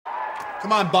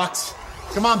Come on, Bucks.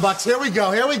 Come on, Bucks. Here we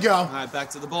go. Here we go. All right, back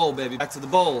to the bowl, baby. Back to the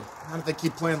bowl. How do they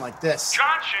keep playing like this?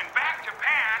 Johnson back to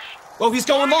pass. Oh, he's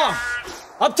going long.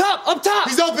 Up top, up top.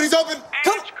 He's open, he's open. And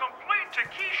Come. it's complete to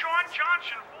Keyshawn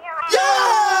Johnson for a... Yeah!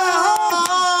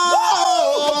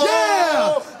 Oh,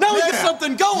 yeah! Now we Yeah. get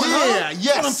something going, huh? Yeah,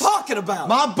 yes. That's what I'm talking about.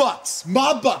 My Bucks.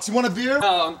 My Bucks. You want a beer?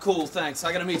 Oh, I'm cool, thanks.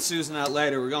 I gotta meet Susan out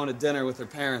later. We're going to dinner with her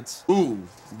parents. Ooh,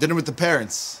 dinner with the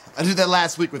parents. I did that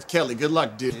last week with Kelly. Good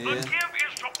luck, dude. The give is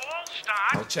to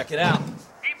Allstott. Oh, check it out.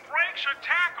 He breaks a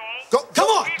tackle. Go, Come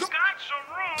on. He's Go. got some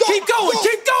room. Keep going, go.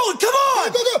 keep going. Come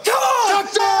on. Go, go, go. Come on.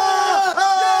 Touchdown!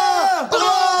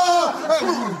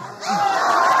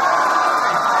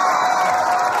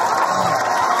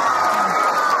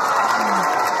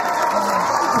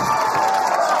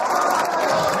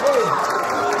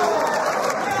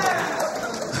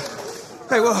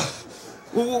 Hey,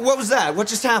 what was that? What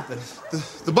just happened?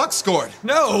 The Bucks scored.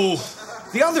 No,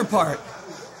 the other part.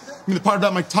 You mean the part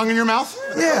about my tongue in your mouth?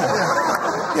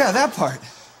 Yeah, that part.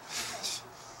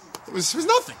 It was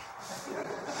nothing.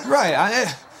 Right,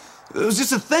 it was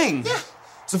just a thing. Yeah.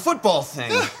 It's a football thing.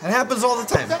 Yeah. It happens all the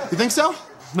time. You think so?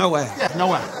 No way. Yeah, no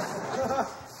way.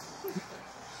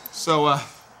 So, are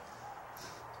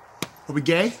we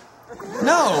gay?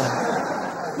 No.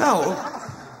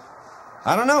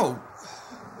 I don't know.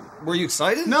 Were you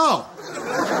excited? No.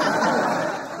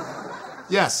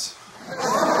 Yes.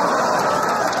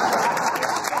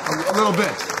 A little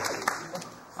bit.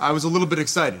 I was a little bit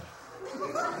excited.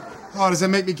 Oh, does that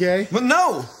make me gay? Well,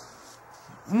 no.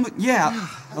 Yeah,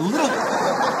 a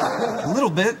little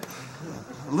bit.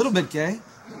 A little bit gay.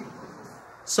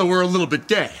 So we're a little bit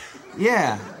gay.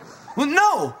 Yeah. Well,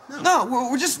 no.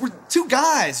 We're two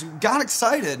guys who got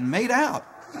excited and made out.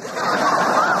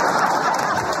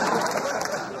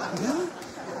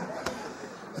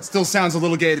 It still sounds a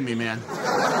little gay to me, man.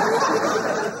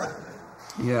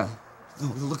 Yeah.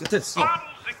 Oh, look at this. Bobbles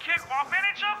the kickoff, and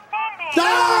it's a fumble.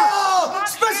 Ah!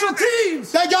 Special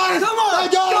teams! They got it! Come on!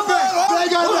 They got it! They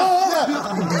got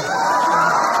it!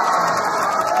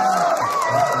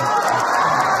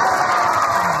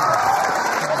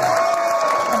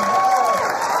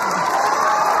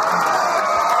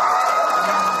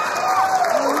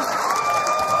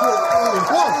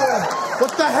 Whoa!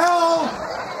 What the hell?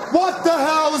 What the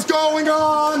hell is going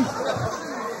on?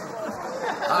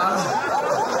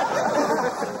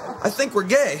 I think we're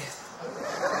gay.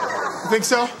 You think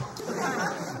so?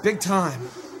 Big time.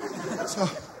 So,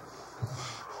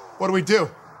 what do we do?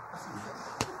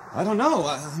 I don't know.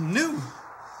 I'm new.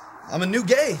 I'm a new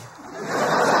gay.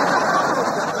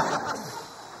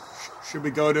 Should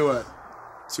we go to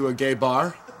a gay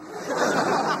bar?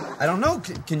 I don't know.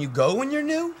 Can you go when you're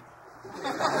new?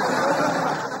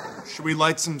 Should we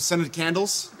light some scented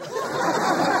candles?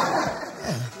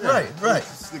 Right.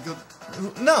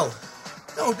 No,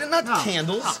 not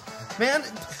candles. Man,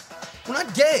 we're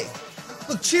not gay.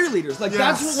 Look, cheerleaders, like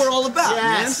that's Yes. what we're all about, Yes.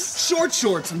 man. Short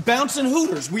shorts and bouncing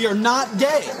hooters. We are not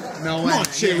gay. No Come way. on,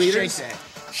 cheerleaders. Yeah,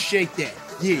 shake that.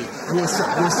 Yeah. What's up?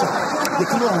 Yeah,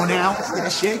 come on now. Yeah,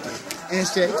 shake it. And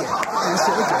shake it. And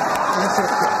shake it. And shake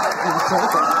it. And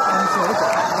shake it. And shake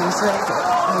it. And shake it.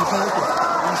 And shake it. And shake it. And shake it. And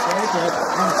shake it.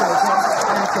 And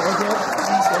shake it.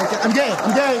 And shake it. I'm gay.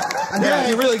 I'm gay. I'm Yeah, gay.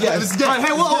 you're really gay. Yeah, this is gay. All right,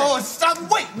 hey, whoa, stop.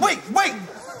 Wait.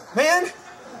 Man,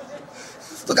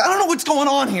 look, I don't know what's going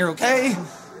on here, okay?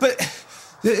 But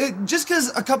just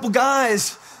because a couple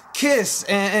guys kiss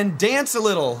and dance a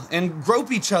little and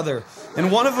grope each other, and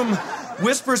one of them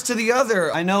whispers to the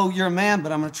other, I know you're a man,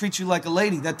 but I'm gonna treat you like a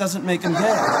lady, that doesn't make him gay.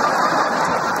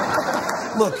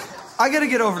 Look, I gotta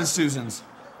get over to Susan's.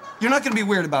 You're not gonna be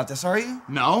weird about this, are you?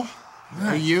 No?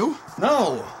 Are you? No.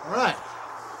 All right.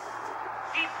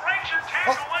 He breaks a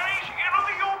tackle, and he's into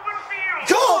the open field.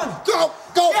 Come on! Go!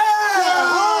 Go!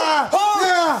 Yeah!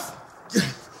 Yeah!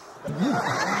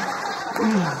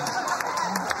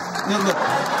 Now, look.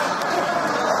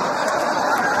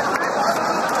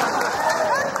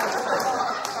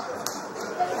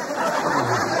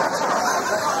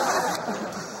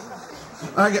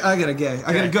 I gotta gay.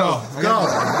 I gotta go. Go.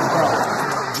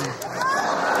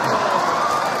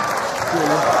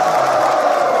 Go.